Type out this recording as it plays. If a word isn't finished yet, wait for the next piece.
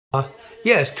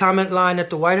Yes, comment line at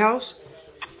the White House?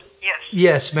 Yes.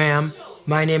 Yes, ma'am.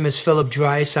 My name is Philip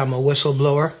DRICE. I'm a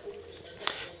whistleblower.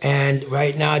 And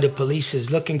right now the police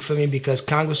is looking for me because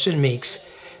Congressman Meeks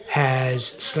has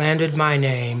slandered my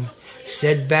name,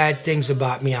 said bad things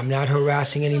about me. I'm not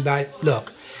harassing anybody.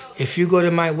 Look, if you go to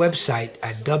my website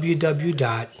at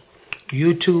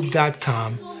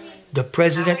www.youtube.com, the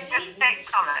president... We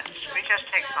just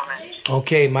take comments.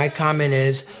 Okay, my comment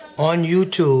is, on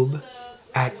YouTube,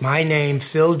 at my name,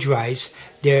 Phil DRICE,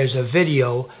 there's a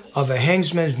video of a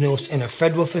hangsman's noose in a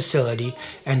federal facility,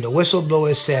 and the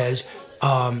whistleblower says,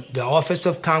 the office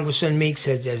of Congressman Meeks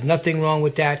says there's nothing wrong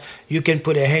with that. You can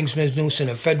put a hangsman's noose in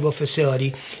a federal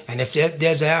facility, and if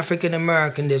there's an African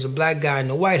American, there's a black guy in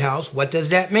the White House, what does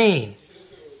that mean?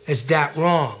 Is that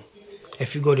wrong?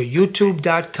 If you go to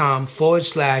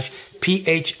youtube.com/PHILDRICE,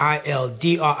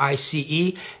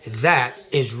 that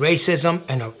is racism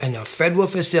in a federal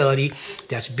facility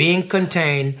that's being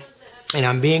contained, and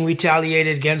I'm being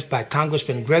retaliated against by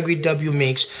Congressman Gregory W.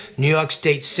 Meeks, New York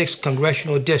State 6th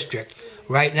Congressional District.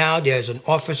 Right now, there's an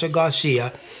Officer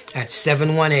Garcia at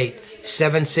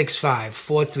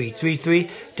 718-765-4333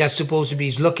 that's supposed to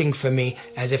be looking for me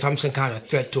as if I'm some kind of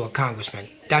threat to a congressman.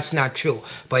 That's not true.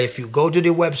 But if you go to the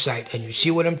website and you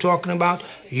see what I'm talking about,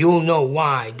 you'll know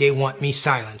why they want me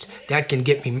silenced. That can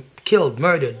get me killed,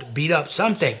 murdered, beat up,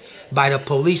 something by the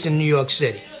police in New York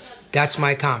City. That's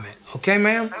my comment. Okay,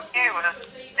 ma'am? Okay, well,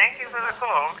 thank you for the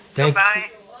call. Goodbye.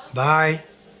 Bye.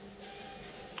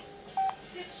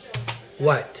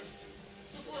 What?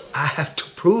 I have to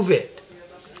prove it.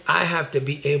 I have to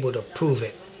be able to prove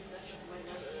it.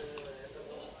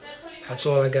 That's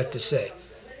all I got to say.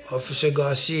 Officer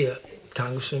Garcia,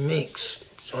 Congressman Meeks,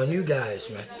 it's on you guys,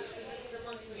 man.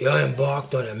 You're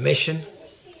embarked on a mission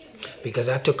because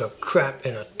I took a crap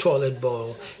in a toilet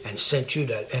bowl and sent you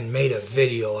that and made a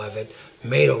video of it,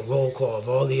 made a roll call of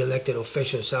all the elected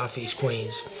officials, Southeast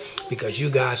Queens, because you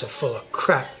guys are full of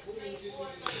crap.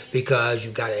 Because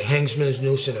you got a hangsman's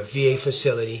noose in a VA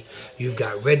facility, you've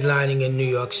got redlining in New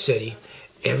York City,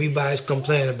 everybody's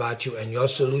complaining about you, and your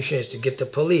solution is to get the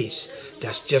police.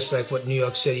 That's just like what New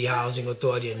York City Housing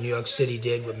Authority in New York City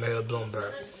did with Mayor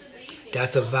Bloomberg.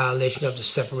 That's a violation of the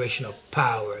separation of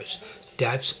powers.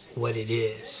 That's what it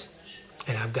is.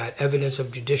 And I've got evidence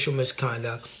of judicial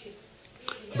misconduct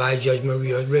by Judge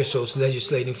Maria Rissos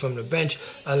legislating from the bench,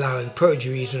 allowing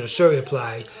perjuries and a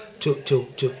certify to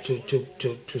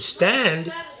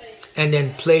stand, and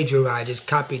then plagiarized,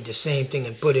 copied the same thing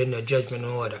and put it in a judgment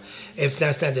order. If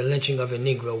that's not the lynching of a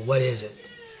Negro, what is it?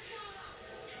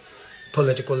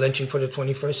 Political lynching for the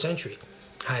 21st century.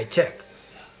 High tech.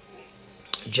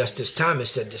 Justice Thomas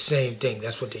said the same thing.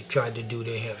 That's what they tried to do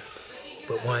to him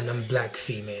with one of them black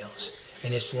females.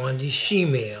 And it's one of these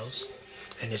she-males,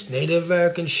 and it's Native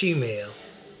American she-male,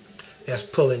 that's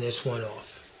pulling this one off.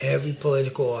 Every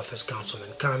political office,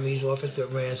 Councilman COMRIE's office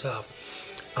with RANCE, HUFF,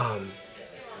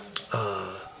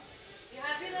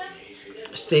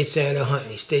 State Senator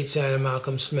Huntley, State Senator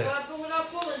Malcolm Smith,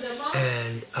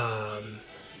 and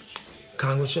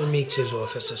Congressman Meeks'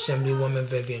 office, Assemblywoman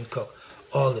Vivian Cook,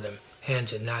 all of them,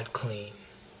 hands are not clean.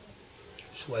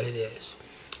 That's what it is.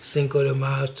 Cinco de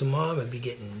Mayo tomorrow and be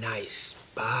getting nice.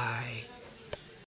 Bye.